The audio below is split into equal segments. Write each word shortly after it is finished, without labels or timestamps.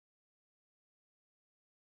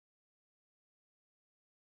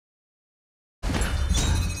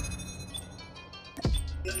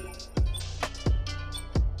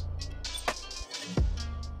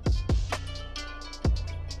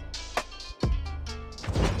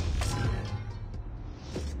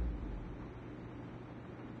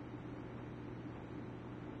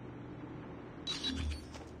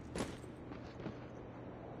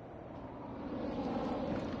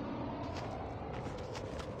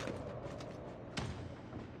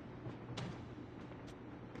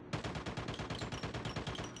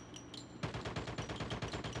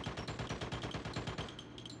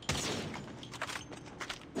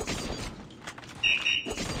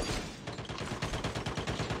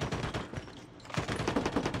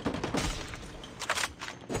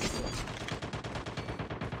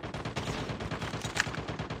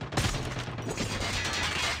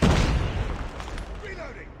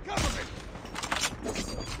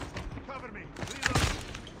Cover me.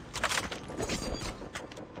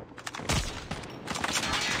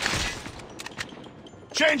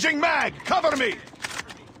 Changing mag! Cover me!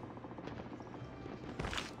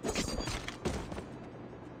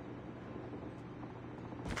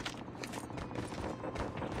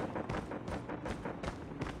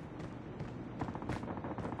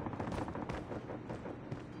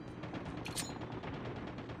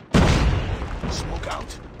 Smoke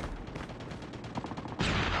out.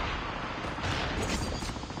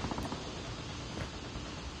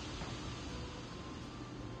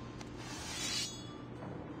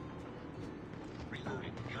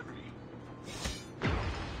 Reloading. Cover me.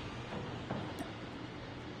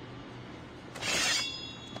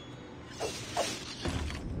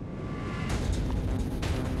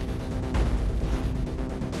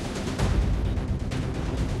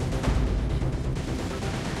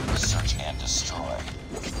 Search and destroy.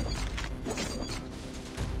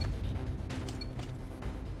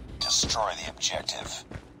 Destroy the objective.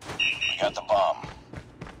 We got the bomb.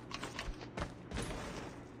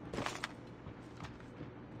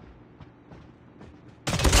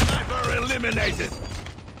 Sniper eliminated!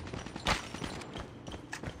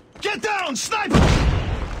 Get down, sniper!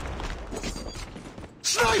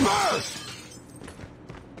 Sniper!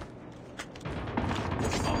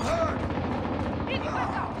 I'm hurt!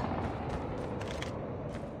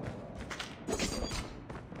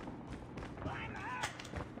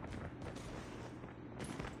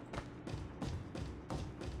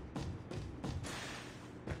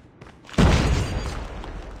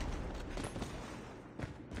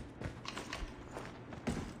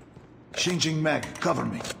 Changing mag, cover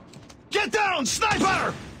me. Get down,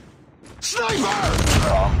 sniper! Sniper!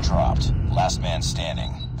 Bomb dropped. Last man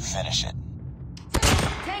standing. Finish it.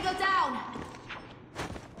 Tango down!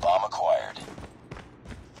 Bomb acquired.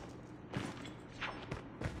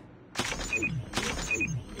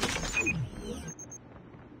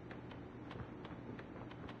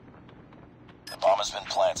 The bomb has been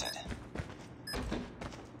planted.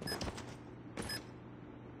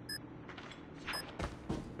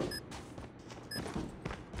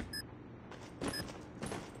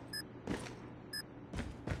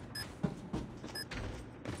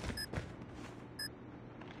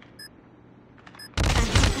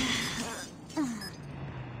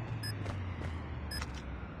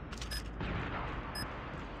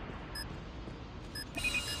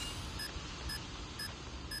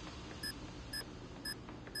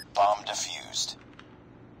 Bomb defused.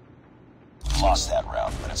 Lost that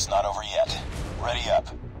round, but it's not over yet. Ready up.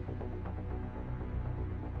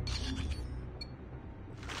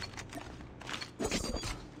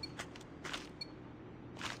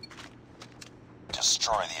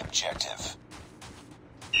 Destroy the objective.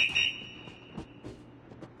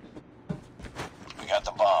 We got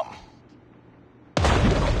the bomb.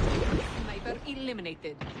 Sniper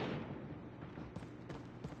eliminated.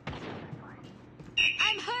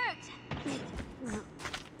 I'm hurt!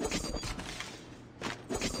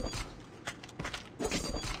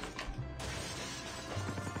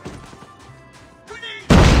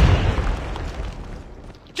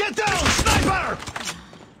 Get down, sniper!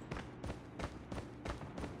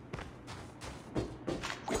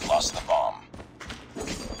 We've lost the bomb.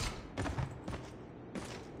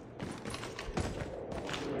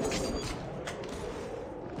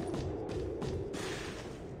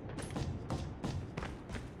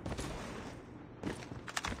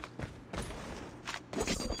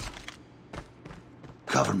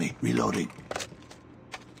 Cover me, reloading.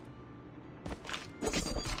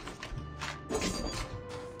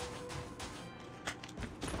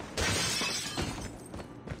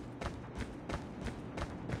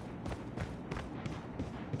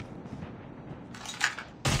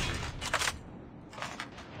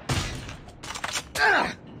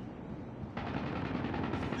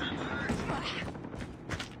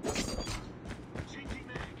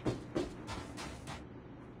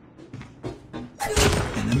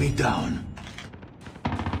 Enemy down.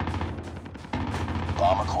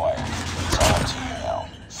 Bomb acquired. It's all up to you now.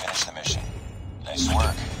 Finish the mission. Nice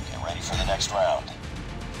work. Get ready for the next round.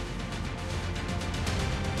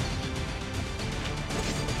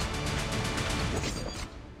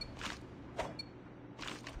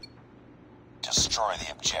 Destroy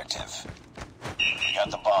the objective. We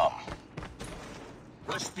got the bomb.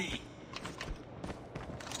 Rush B.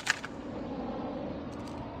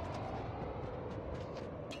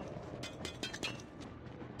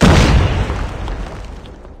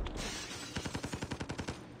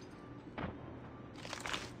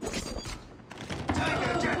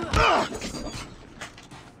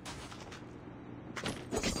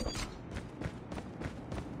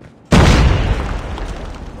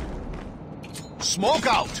 Smoke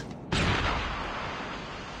out!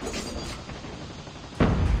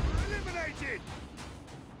 Eliminated!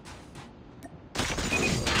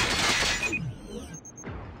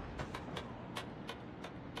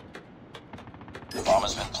 The bomb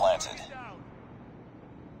has been planted.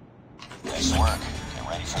 Nice work. Get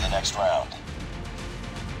ready for the next round.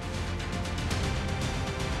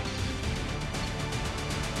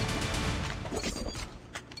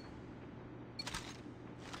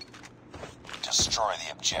 Destroy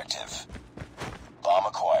the objective. Bomb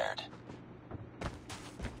acquired.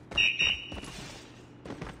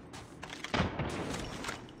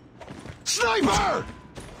 Sniper!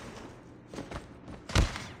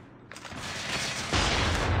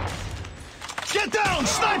 Get down,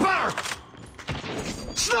 sniper!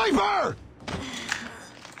 Sniper!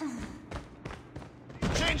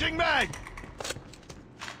 Changing mag!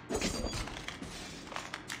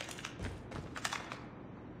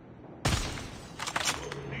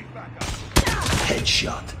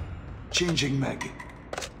 Headshot. Changing mag.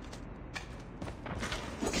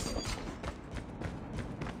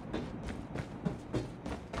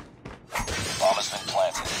 Bomb has been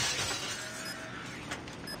planted.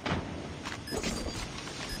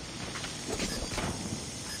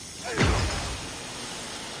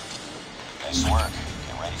 Nice work.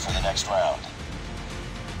 Get ready for the next round.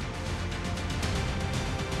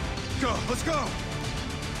 Go, let's go!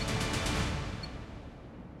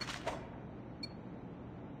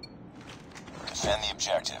 Defend the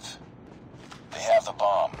objective. They have the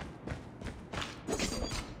bomb.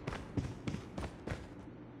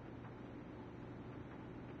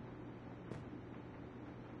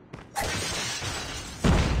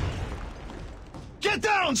 Get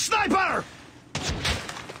down, sniper!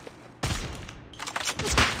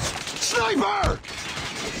 Sniper!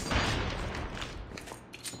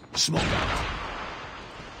 Smoke out.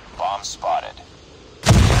 Bomb spotted.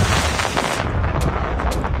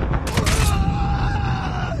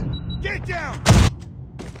 Get down!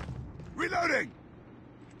 Reloading!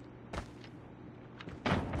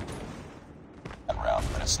 That round,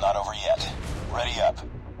 but it's not over yet. Ready up.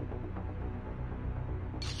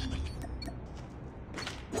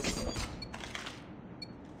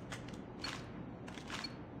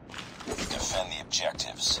 Defend the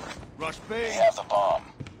objectives. Rush B! They have the bomb.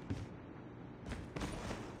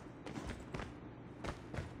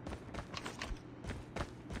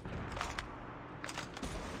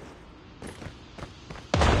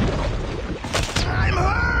 I'm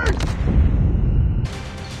hurt!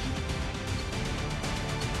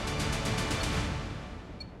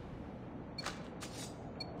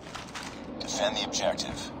 Defend the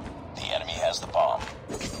objective. The enemy has the bomb.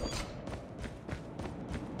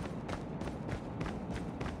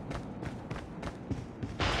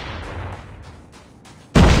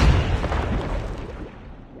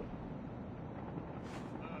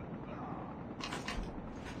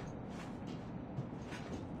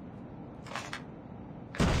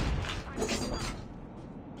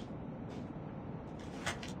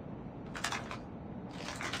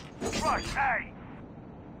 Rush A!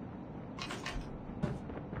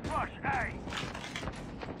 Rush A!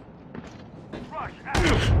 Rush A!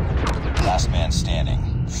 Last man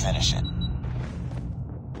standing. Finish it.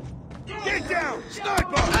 Get down!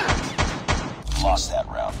 Sniper! Lost that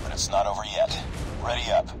round, but it's not over yet.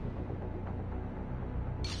 Ready up.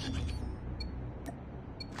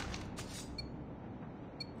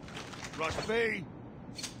 Rush B!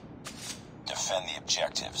 Defend the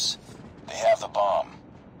objectives. They have the bomb.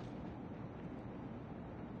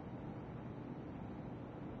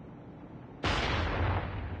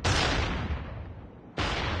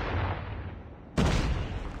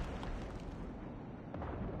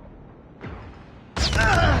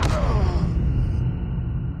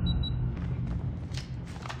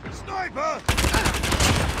 Sniper!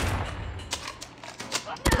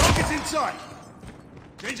 Target's in sight!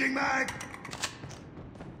 Changing mag!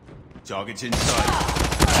 Target's in sight.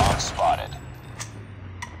 Bomb spotted.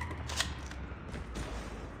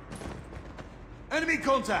 Enemy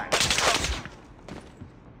contact!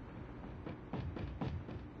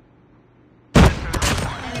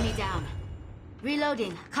 Enemy down.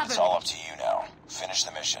 Reloading. Cover It's me. all up to you now. Finish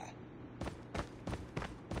the mission.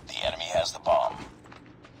 The enemy has the bomb.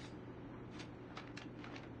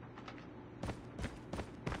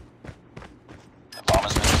 The bomb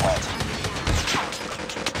has been planted.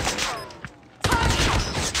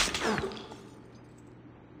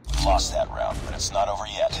 Lost that round, but it's not over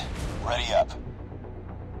yet. Ready up.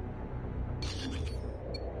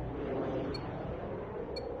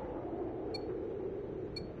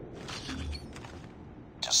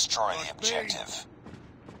 Destroy the objective.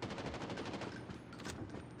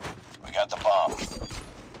 We got the bomb.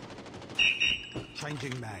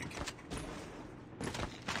 Changing mag.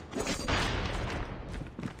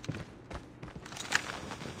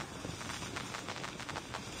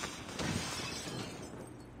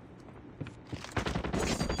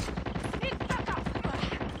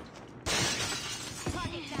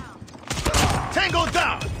 Tango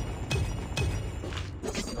down!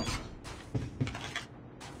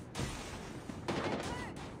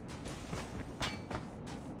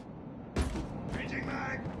 Changing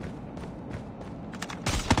mag.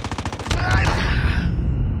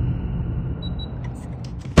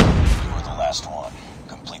 You were the last one.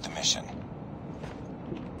 Complete the mission.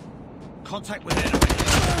 Contact with enemy.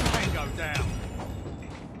 Tango down.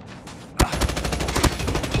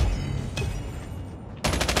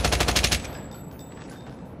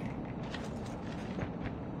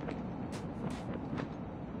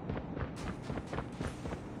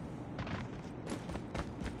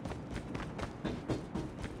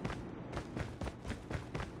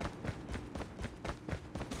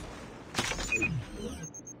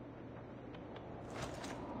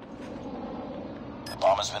 The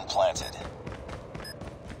bomb has been planted.